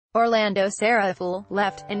Orlando. Sarah Afful,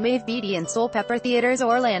 left, and Maeve Beatty in Soulpepper Theatres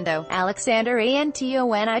Orlando. Alexander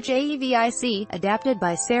Antonijevic, adapted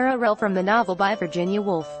by Sarah Afful from the novel by Virginia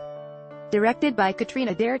Woolf. Directed by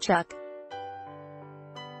Katrina Darchuk.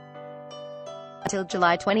 Until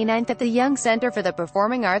July 29 at the Young Center for the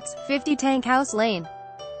Performing Arts, 50 Tank House Lane.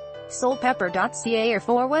 Soulpepper.ca or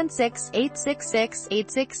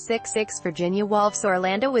 416-866-8666. Virginia Woolf's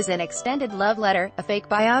Orlando is an extended love letter, a fake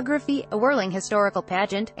biography, a whirling historical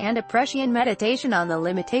pageant, and a prescient meditation on the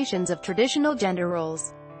limitations of traditional gender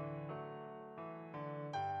roles.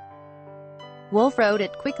 Woolf wrote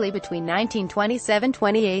it quickly between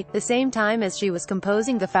 1927–28, the same time as she was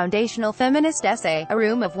composing the foundational feminist essay, A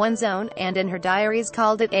Room of One's Own, and in her diaries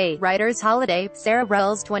called it a writer's holiday. Sarah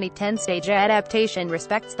Afful's 2010 stage adaptation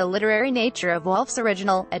respects the literary nature of Woolf's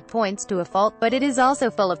original, at points to a fault, but it is also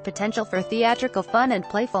full of potential for theatrical fun and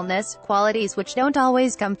playfulness, qualities which don't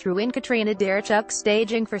always come through in Katrina Darchuk's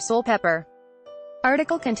staging for Soulpepper.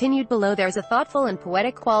 Article continued below. There's a thoughtful and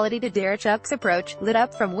poetic quality to Darchuk's approach, lit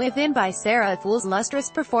up from within by Sarah Afful's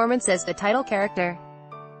lustrous performance as the title character.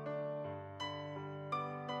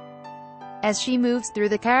 As she moves through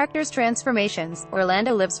the character's transformations,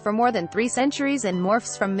 Orlando lives for more than 3 centuries and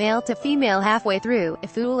morphs from male to female halfway through.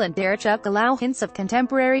 Afful and Darchuk allow hints of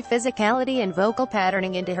contemporary physicality and vocal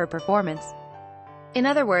patterning into her performance. In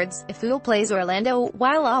other words, Afful plays Orlando,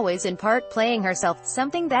 while always in part playing herself,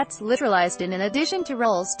 something that's literalized in addition to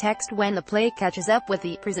Roll's text when the play catches up with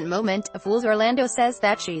the present moment. Afful's Orlando says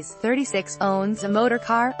that she's 36, owns a motor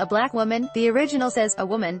car, a black woman. The original says, a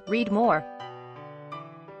woman. Read more.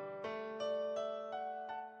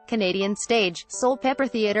 Canadian Stage, Soulpepper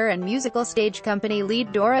Theatre and Musical Stage Company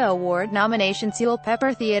Lead Dora Award nomination.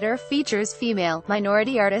 Soulpepper Theatre features female,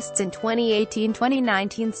 minority artists in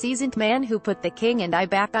 2018-2019 seasoned Man Who Put the King and I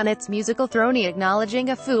back on its musical throne. Acknowledging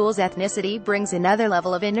Afful's ethnicity brings another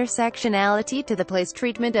level of intersectionality to the play's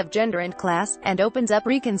treatment of gender and class, and opens up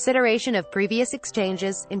reconsideration of previous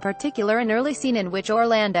exchanges, in particular an early scene in which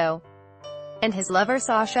Orlando and his lover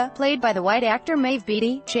Sasha, played by the white actor Maeve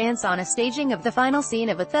Beatty, chance on a staging of the final scene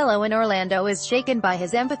of Othello, and Orlando is shaken by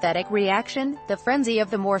his empathetic reaction. The frenzy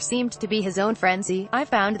of the Moor seemed to be his own frenzy. I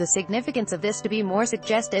found the significance of this to be more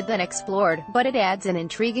suggested than explored, but it adds an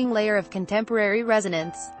intriguing layer of contemporary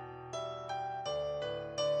resonance.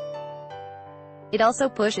 It also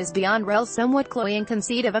pushes beyond Rel's somewhat cloying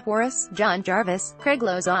conceit of a chorus. John Jarvis, Craig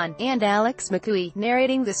Lozon, and Alex McCooey,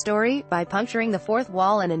 narrating the story, by puncturing the fourth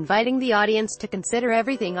wall and inviting the audience to consider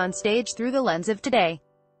everything on stage through the lens of today.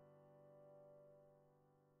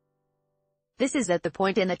 This is at the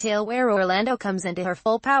point in the tale where Orlando comes into her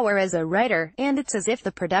full power as a writer, and it's as if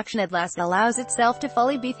the production at last allows itself to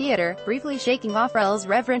fully be theater, briefly shaking off Rel's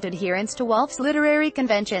reverent adherence to Woolf's literary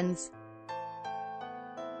conventions.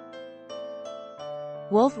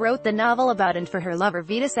 Woolf wrote the novel about and for her lover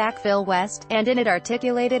Vita Sackville West, and in it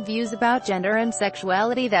articulated views about gender and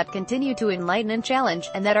sexuality that continue to enlighten and challenge,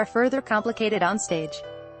 and that are further complicated on stage.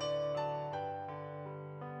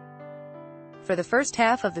 For the first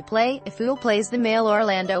half of the play, Afful plays the male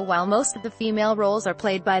Orlando while most of the female roles are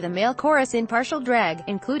played by the male chorus in partial drag,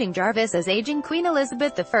 including Jarvis as aging Queen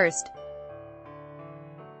Elizabeth I.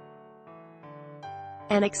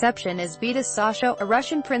 An exception is Vita's Sasha, a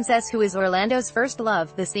Russian princess who is Orlando's first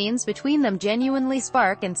love. The scenes between them genuinely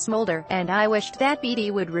spark and smolder, and I wished that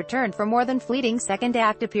Beatty would return for more than fleeting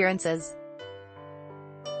second-act appearances.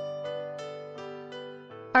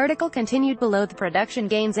 Article continued below. The production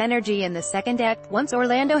gains energy in the second act, once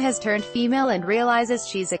Orlando has turned female and realizes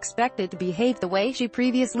she's expected to behave the way she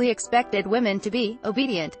previously expected women to be,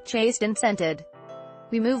 obedient, chaste and scented.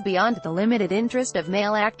 We move beyond the limited interest of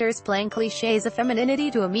male actors playing clichés of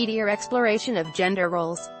femininity to a meatier exploration of gender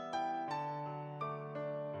roles.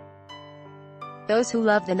 Those who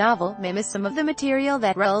love the novel may miss some of the material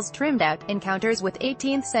that Rel's trimmed out. Encounters with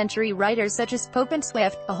 18th-century writers such as Pope and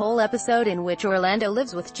Swift, a whole episode in which Orlando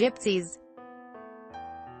lives with gypsies.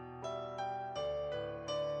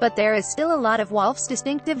 But there is still a lot of Woolf's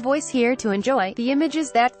distinctive voice here to enjoy. The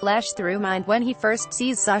images that flash through mind when he first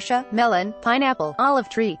sees Sasha: melon, pineapple, olive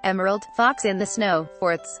tree, emerald, fox in the snow,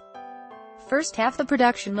 forts. First half the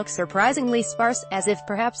production looks surprisingly sparse, as if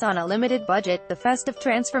perhaps on a limited budget. The festive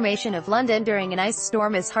transformation of London during an ice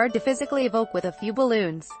storm is hard to physically evoke with a few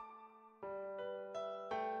balloons.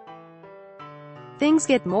 Things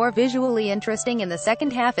get more visually interesting in the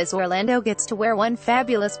second half as Orlando gets to wear one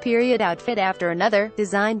fabulous period outfit after another,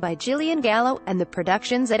 designed by Gillian Gallo, and the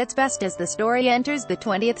production's at its best as the story enters the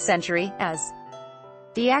 20th century, as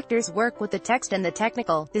The actors work with the text and the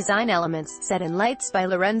technical design elements, set and lights by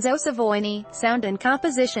Lorenzo Savoini, sound and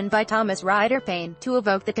composition by Thomas Ryder Payne, to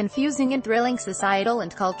evoke the confusing and thrilling societal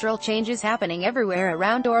and cultural changes happening everywhere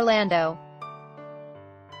around Orlando.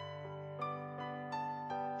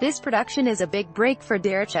 This production is a big break for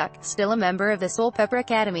Darachuk, still a member of the Soulpepper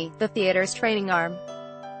Academy, the theater's training arm.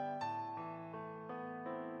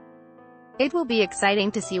 It will be exciting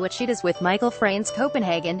to see what she does with Michael Frayne's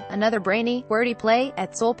Copenhagen, another brainy, wordy play,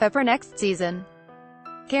 at Soulpepper next season.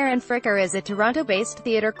 Karen Fricker is a Toronto-based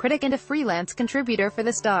theater critic and a freelance contributor for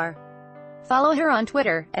The Star. Follow her on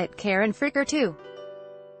Twitter, @KarenFricker2.